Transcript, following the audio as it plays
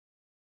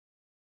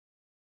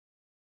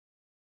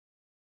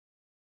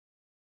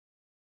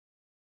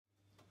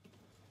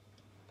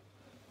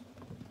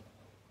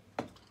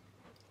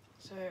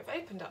So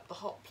I've opened up the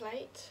hot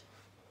plate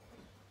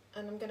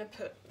and I'm going to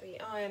put the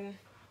iron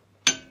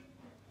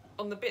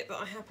on the bit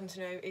that I happen to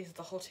know is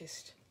the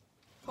hottest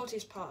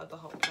part of the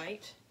hot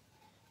plate.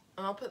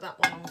 And I'll put that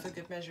one on for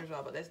good measure as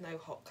well, but there's no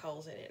hot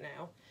coals in it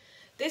now.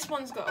 This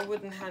one's got a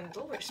wooden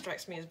handle, which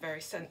strikes me as very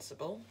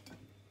sensible.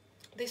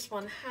 This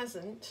one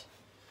hasn't,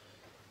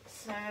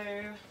 so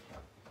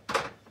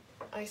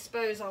I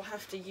suppose I'll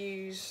have to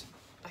use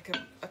like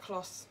a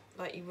cloth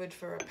like you would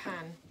for a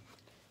pan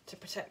to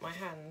protect my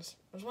hands.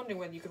 I was wondering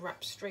whether you could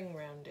wrap string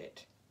around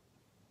it.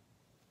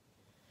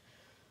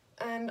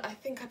 And I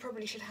think I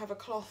probably should have a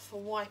cloth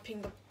for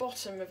wiping the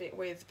bottom of it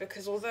with,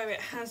 because although it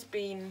has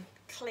been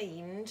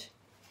cleaned,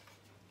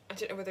 I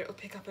don't know whether it'll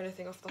pick up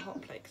anything off the hot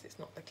plate because it's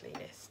not the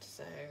cleanest.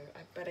 So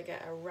I'd better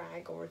get a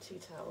rag or a tea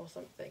towel or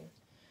something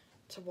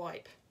to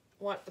wipe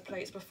the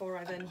plates before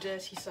I then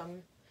dirty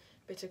some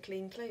bit of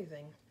clean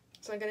clothing.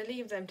 So I'm going to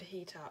leave them to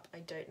heat up. I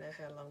don't know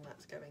how long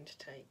that's going to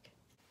take.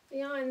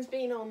 The iron's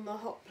been on the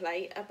hot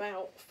plate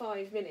about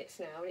 5 minutes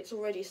now and it's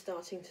already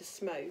starting to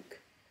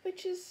smoke,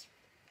 which is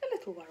a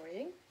little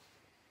worrying.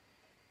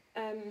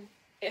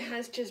 It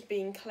has just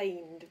been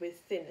cleaned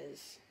with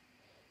thinners,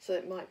 so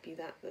it might be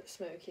that's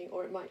smoking,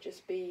 or it might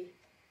just be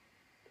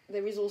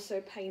there is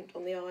also paint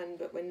on the iron,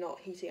 but we're not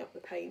heating up the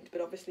paint.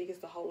 But obviously,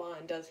 because the whole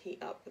iron does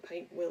heat up, the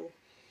paint will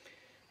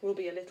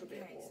be a little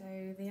bit more.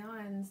 So the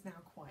iron's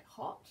now quite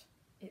hot.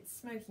 It's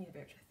smoking a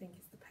bit, which I think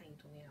is the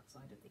paint on the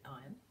outside of the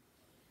iron.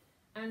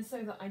 And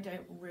so that I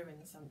don't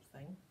ruin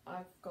something,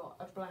 I've got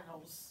a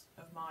blouse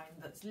of mine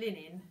that's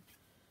linen,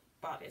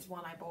 but it's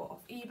one I bought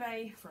off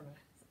eBay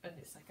and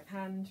it's second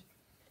hand.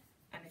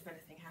 And if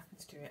anything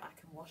happens to it, I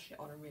can wash it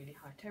on a really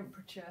high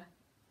temperature.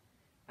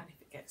 And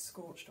if it gets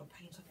scorched or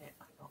paint on it,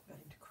 I'm not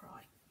going to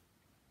cry.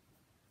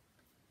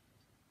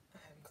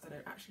 Because I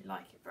don't actually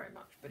like it very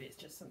much, but it's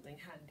just something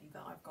handy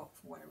that I've got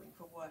for wearing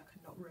for work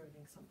and not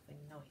ruining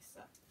something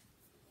nicer.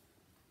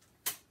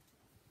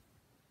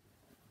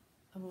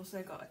 I've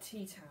also got a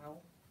tea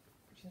towel,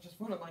 which is just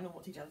one of my normal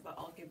tea towels that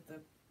I'll give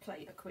the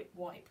plate a quick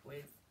wipe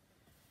with.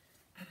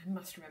 And I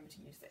must remember to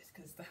use this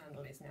because the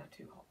handle is now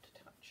too hot to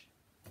touch.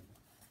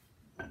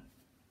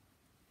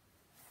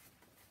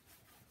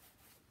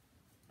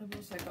 I've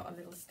also got a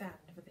little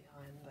stand for the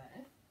iron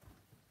there.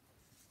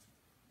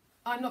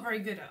 I'm not very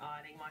good at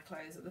ironing my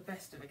clothes at the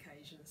best of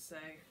occasions, so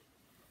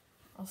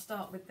I'll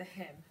start with the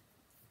hem.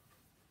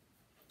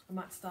 I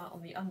might start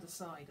on the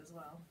underside as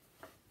well.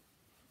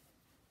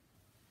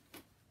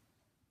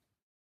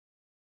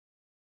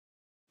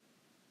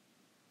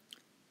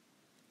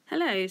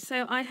 Hello,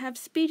 so I have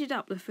speeded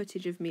up the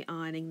footage of me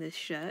ironing this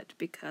shirt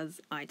because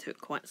I took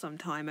quite some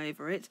time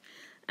over it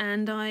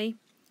and I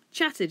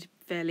chatted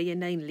fairly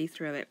inanely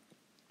through it.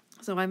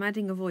 So I'm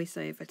adding a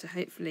voiceover to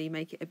hopefully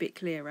make it a bit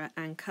clearer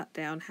and cut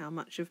down how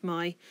much of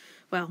my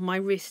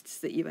wrists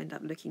that you end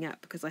up looking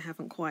at, because I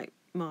haven't quite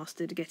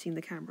mastered getting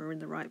the camera in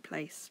the right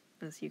place,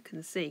 as you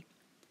can see.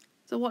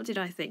 So what did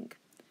I think?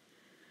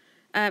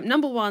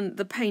 Number one,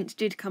 the paint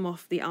did come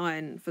off the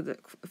iron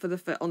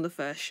on the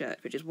first shirt,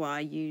 which is why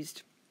I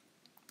used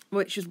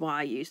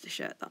a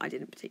shirt that I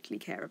didn't particularly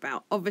care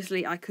about.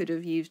 Obviously, I could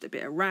have used a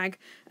bit of rag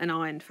and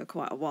ironed for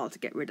quite a while to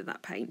get rid of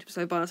that paint.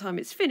 So by the time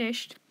it's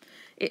finished,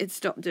 it had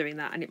stopped doing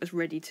that and it was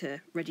ready to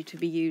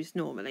be used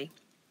normally.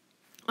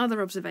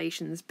 Other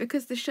observations: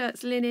 because the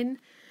shirt's linen,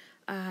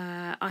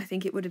 I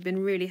think it would have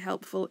been really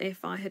helpful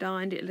if I had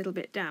ironed it a little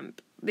bit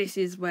damp. This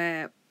is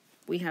where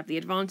we have the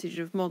advantage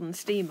of modern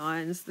steam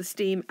irons. The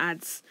steam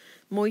adds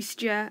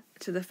moisture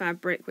to the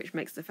fabric, which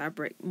makes the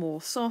fabric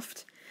more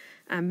soft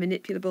and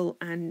manipulable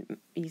and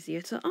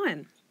easier to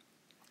iron.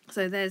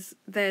 So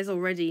there's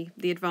already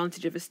the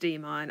advantage of a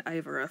steam iron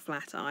over a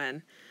flat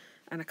iron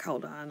and a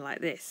cold iron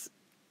like this.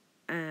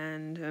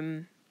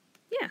 And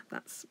yeah,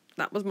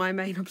 that was my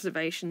main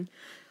observation.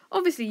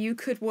 Obviously, you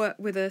could work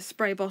with a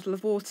spray bottle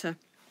of water,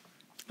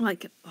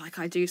 like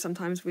I do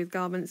sometimes with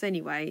garments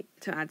anyway,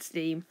 to add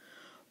steam.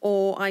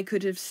 Or I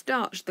could have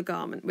starched the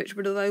garment, which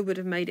although would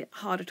have made it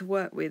harder to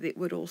work with, it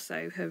would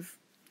also have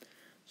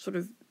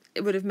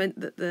meant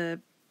that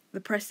the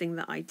pressing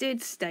that I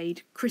did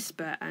stayed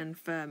crisper and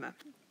firmer.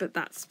 But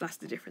that's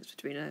the difference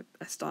between a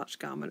starched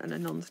garment and a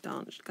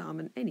non-starched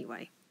garment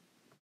anyway.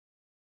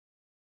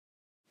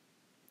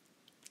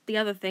 The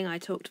other thing I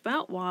talked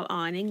about while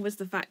ironing was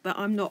the fact that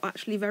I'm not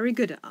actually very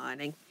good at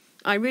ironing.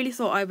 I really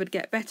thought I would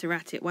get better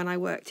at it when I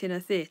worked in a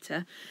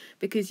theatre,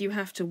 because you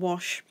have to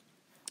wash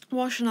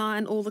and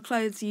iron all the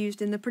clothes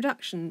used in the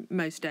production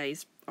most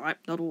days. All right,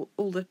 not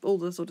all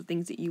the sort of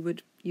things that you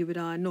would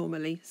iron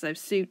normally. So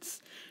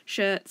suits,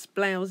 shirts,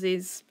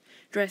 blouses,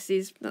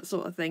 dresses, that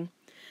sort of thing.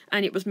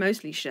 And it was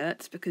mostly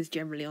shirts, because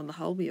generally on the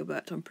whole we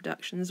worked on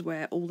productions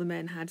where all the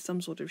men had some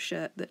sort of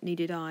shirt that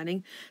needed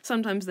ironing.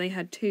 Sometimes they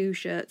had 2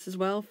 shirts as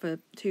well for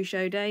 2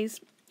 show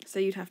days, so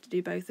you'd have to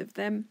do both of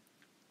them.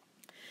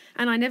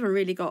 And I never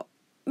really got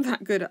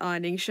that good at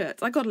ironing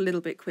shirts. I got a little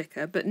bit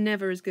quicker, but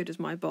never as good as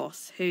my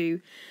boss,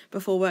 who,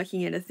 before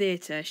working in a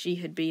theatre, she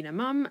had been a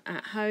mum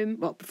at home.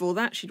 Well, before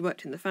that, she'd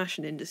worked in the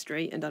fashion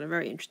industry and done a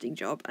very interesting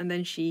job. And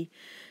then she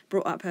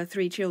brought up her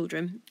 3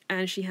 children,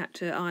 and she had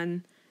to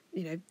iron,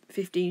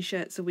 15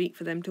 shirts a week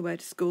for them to wear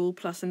to school,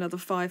 plus another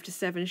 5 to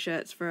 7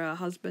 shirts for her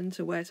husband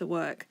to wear to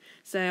work.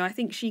 So I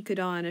think she could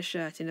iron a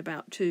shirt in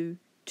about 2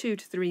 to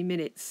 3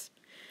 minutes.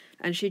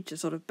 And she'd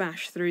just sort of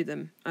bash through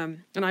them.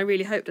 And I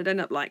really hoped I'd end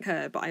up like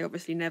her, but I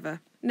obviously never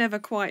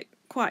quite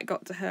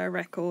got to her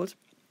record.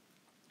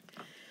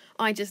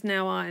 I just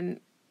now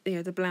iron,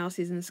 the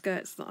blouses and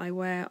skirts that I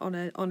wear on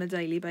a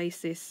daily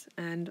basis.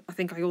 And I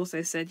think I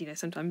also said,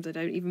 sometimes I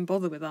don't even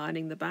bother with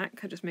ironing the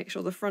back. I just make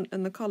sure the front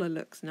and the collar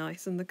looks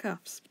nice and the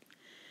cuffs.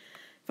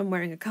 If I'm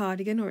wearing a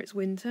cardigan or it's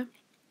winter.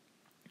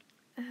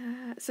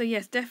 So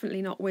yes,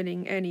 definitely not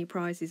winning any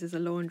prizes as a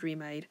laundry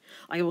maid.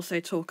 I also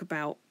talk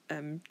about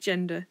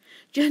gender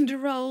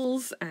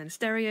roles and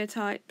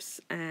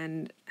stereotypes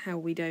and how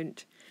we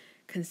don't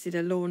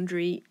consider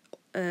laundry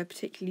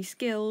particularly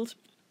skilled,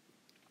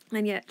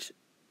 and yet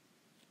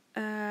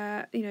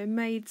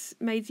maids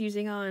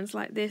using irons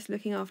like this,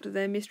 looking after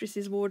their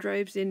mistresses'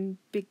 wardrobes in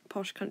big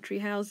posh country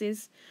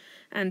houses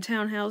and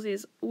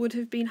townhouses, would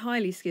have been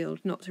highly skilled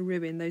not to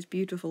ruin those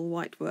beautiful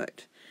white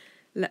worked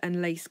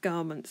and lace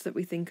garments that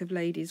we think of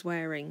ladies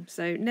wearing.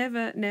 So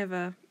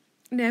never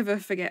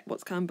forget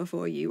what's come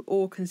before you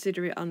or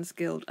consider it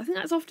unskilled. I think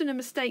that's often a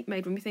mistake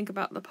made when we think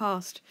about the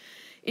past.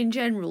 In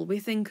general, we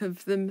think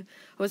of them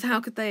as how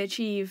could they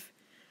achieve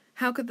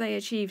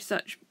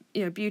such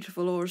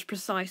beautiful or as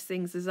precise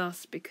things as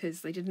us,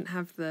 because they didn't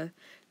have the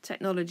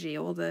technology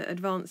or the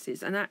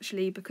advances, and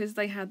actually because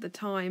they had the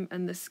time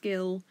and the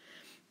skill,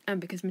 and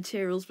because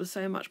materials were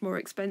so much more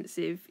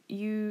expensive,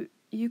 you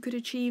could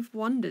achieve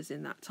wonders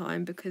in that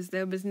time, because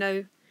there was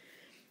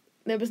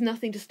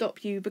nothing to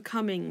stop you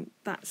becoming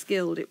that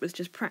skilled. It was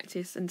just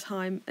practice and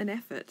time and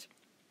effort.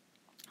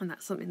 And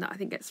that's something that I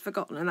think gets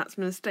forgotten, and that's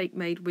a mistake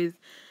made with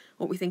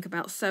what we think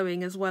about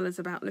sewing as well as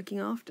about looking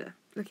after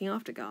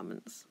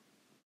garments.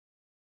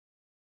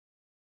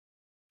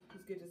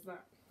 As good as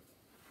that.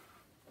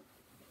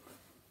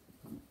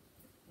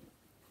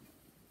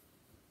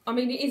 I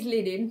mean, it is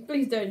linen.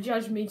 Please don't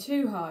judge me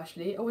too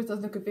harshly. It always does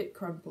look a bit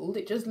crumpled.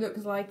 It just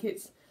looks like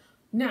it's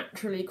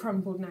naturally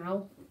crumpled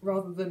now,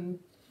 rather than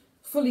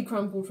fully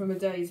crumpled from a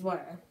day's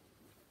wear.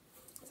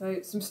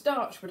 So some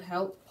starch would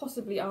help.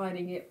 Possibly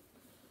ironing it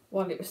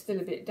while it was still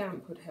a bit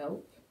damp would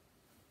help.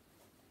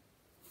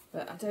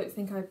 But I don't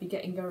think I'd be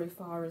getting very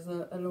far as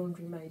a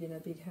laundry maid in a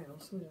big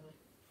house, would I?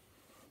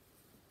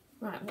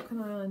 Right, what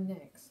can I iron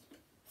next?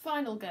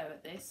 Final go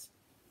at this.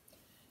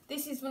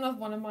 This is one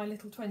of my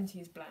little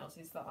 20s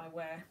blouses that I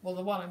wear. Well,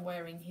 the one I'm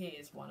wearing here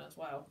is one as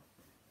well.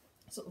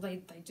 So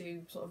they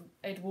do sort of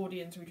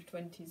Edwardian through to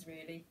 20s,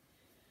 really.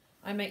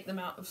 I make them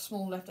out of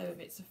small leftover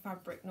bits of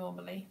fabric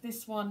normally.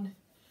 This one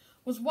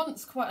was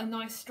once quite a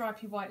nice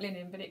stripy white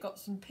linen, but it got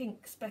some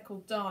pink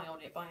speckled dye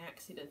on it by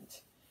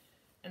accident.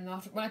 And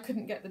when I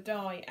couldn't get the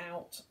dye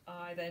out,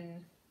 I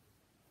then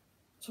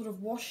sort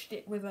of washed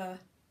it with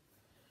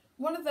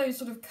one of those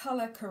sort of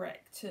colour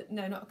corrector.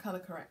 No, not a colour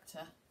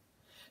corrector.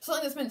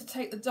 Something that's meant to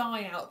take the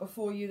dye out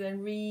before you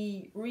then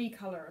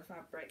recolour a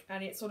fabric,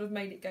 and it sort of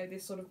made it go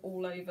this sort of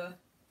all over.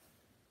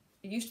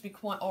 It used to be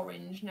quite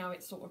orange, now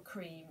it's sort of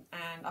cream,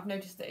 and I've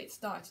noticed that it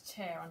started to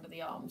tear under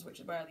the arms, which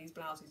is where these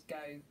blouses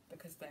go,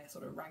 because they're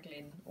sort of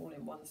raglan all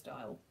in one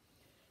style.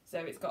 So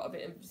it's got a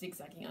bit of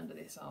zigzagging under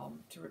this arm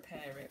to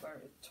repair it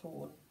where it's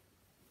torn.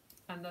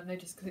 And I've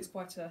noticed, because it's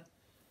quite a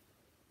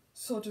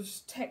sort of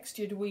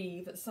textured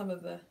weave, that some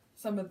of the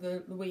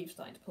weave's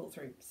starting to pull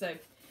through. So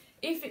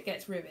if it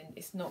gets ruined,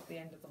 it's not the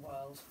end of the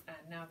world. And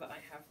now that I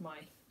have my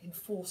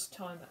enforced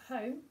time at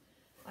home,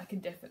 I can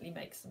definitely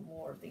make some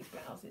more of these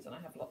blouses, and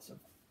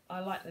I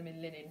like them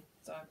in linen,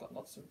 so I've got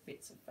lots of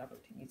bits of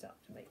fabric to use up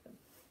to make them.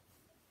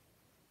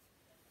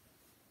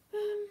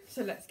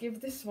 So let's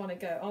give this one a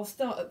go. I'll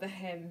start at the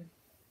hem,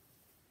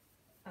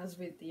 as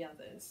with the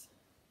others.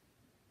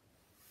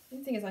 The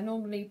thing is, I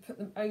normally put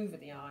them over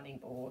the ironing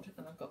board,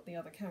 and I've got the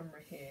other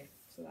camera here,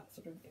 so that's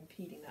sort of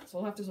impeding that, so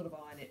I'll have to sort of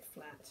iron it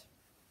flat.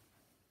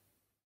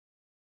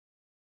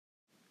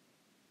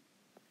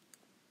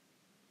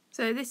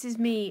 So this is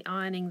me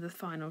ironing the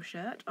final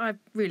shirt. I've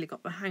really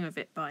got the hang of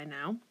it by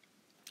now.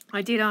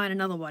 I did iron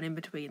another one in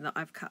between that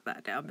I've cut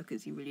that down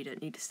because you really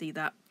don't need to see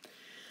that,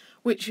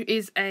 which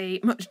is a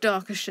much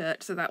darker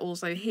shirt, so that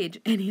also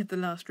hid any of the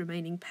last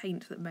remaining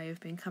paint that may have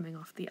been coming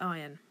off the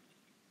iron.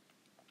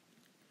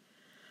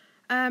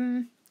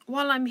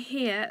 While I'm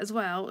here as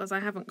well, as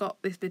I haven't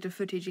got this bit of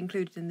footage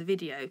included in the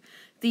video,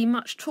 the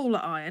much taller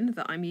iron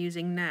that I'm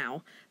using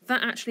now,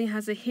 that actually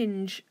has a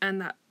hinge,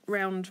 and that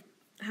round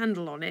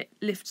handle on it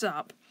lifts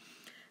up,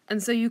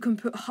 and so you can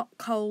put hot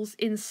coals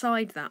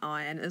inside that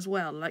iron as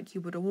well, like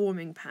you would a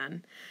warming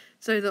pan,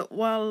 so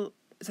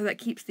that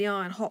keeps the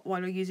iron hot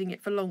while you're using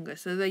it for longer.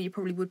 So though you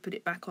probably would put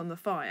it back on the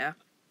fire,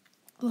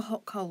 the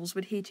hot coals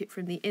would heat it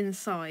from the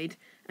inside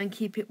and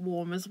keep it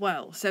warm as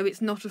well, so it's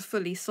not a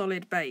fully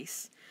solid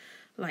base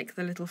like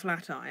the little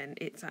flat iron,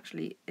 it's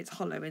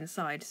hollow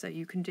inside, so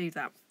you can do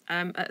that.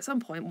 At some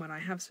point when I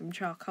have some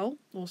charcoal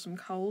or some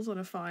coals on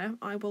a fire,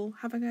 I will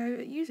have a go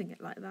at using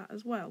it like that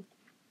as well.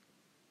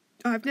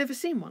 I've never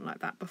seen one like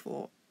that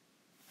before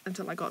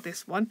until I got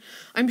this one.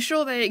 I'm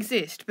sure they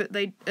exist, but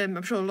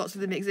I'm sure lots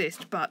of them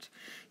exist, but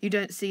you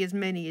don't see as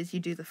many as you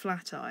do the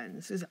flat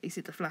irons. You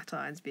see the flat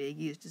irons being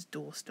used as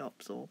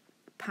doorstops or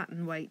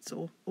pattern weights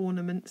or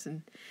ornaments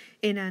and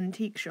in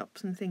antique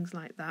shops and things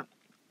like that.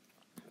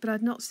 But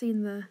I'd not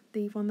seen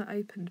the one that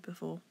opened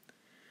before.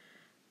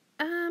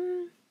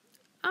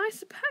 I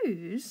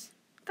suppose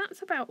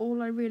that's about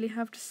all I really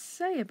have to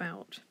say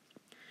about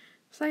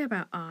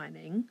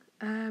ironing.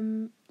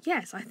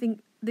 Yes, I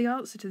think the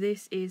answer to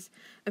this is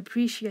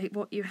appreciate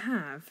what you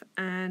have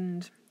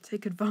and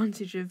take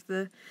advantage of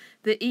the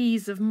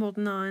ease of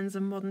modern irons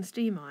and modern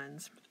steam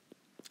irons.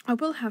 I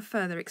will have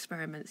further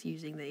experiments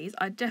using these.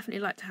 I'd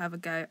definitely like to have a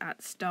go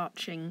at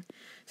starching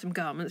some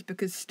garments,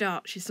 because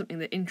starch is something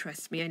that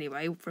interests me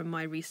anyway from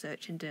my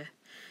research into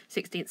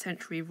 16th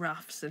century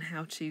ruffs and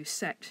how to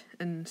set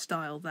and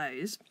style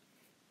those.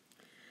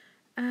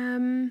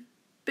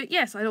 But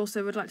yes, I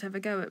also would like to have a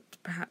go at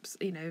perhaps,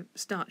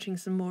 starching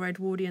some more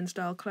Edwardian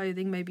style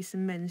clothing, maybe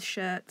some men's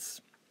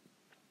shirts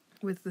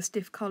with the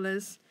stiff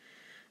collars,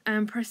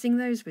 and pressing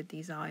those with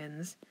these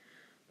irons.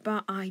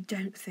 But I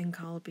don't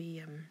think I'll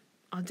be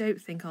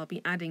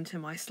adding to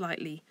my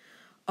slightly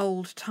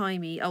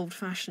old-timey,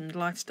 old-fashioned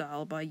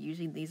lifestyle by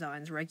using these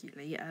irons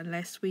regularly,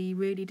 unless we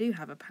really do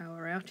have a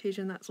power outage,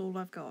 and that's all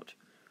I've got.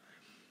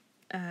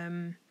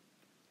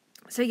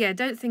 So yeah,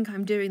 don't think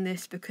I'm doing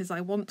this because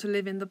I want to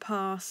live in the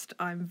past.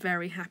 I'm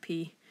very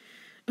happy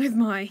with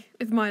my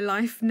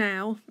life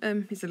now.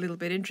 It's a little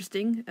bit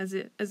interesting as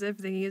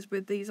everything is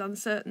with these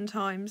uncertain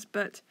times,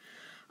 but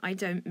I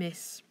don't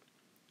miss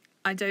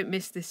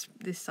this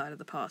side of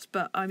the past.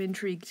 But I'm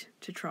intrigued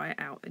to try it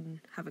out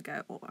and have a go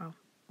at what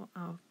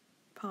our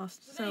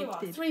past selves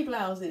did. 3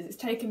 blouses. It's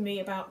taken me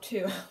about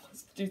 2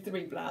 hours to do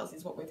 3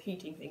 blouses, what with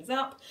heating things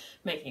up,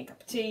 making a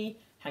cup of tea,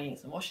 hanging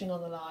some washing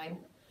on the line.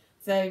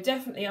 So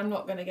definitely I'm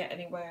not going to get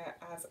anywhere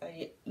as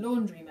a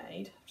laundry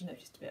maid. I've just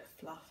noticed a bit of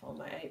fluff on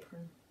my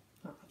apron.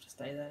 I'll have to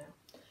stay there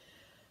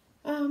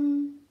now.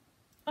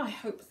 I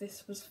hope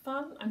this was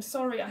fun. I'm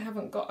sorry I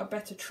haven't got a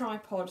better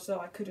tripod so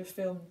I could have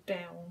filmed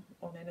down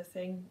on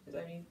anything. I was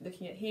only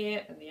looking at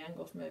here and the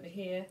angle from over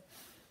here.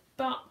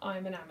 But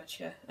I'm an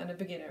amateur and a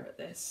beginner at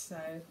this,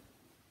 so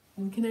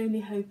we can only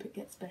hope it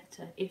gets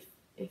better if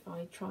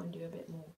I try and do a bit more.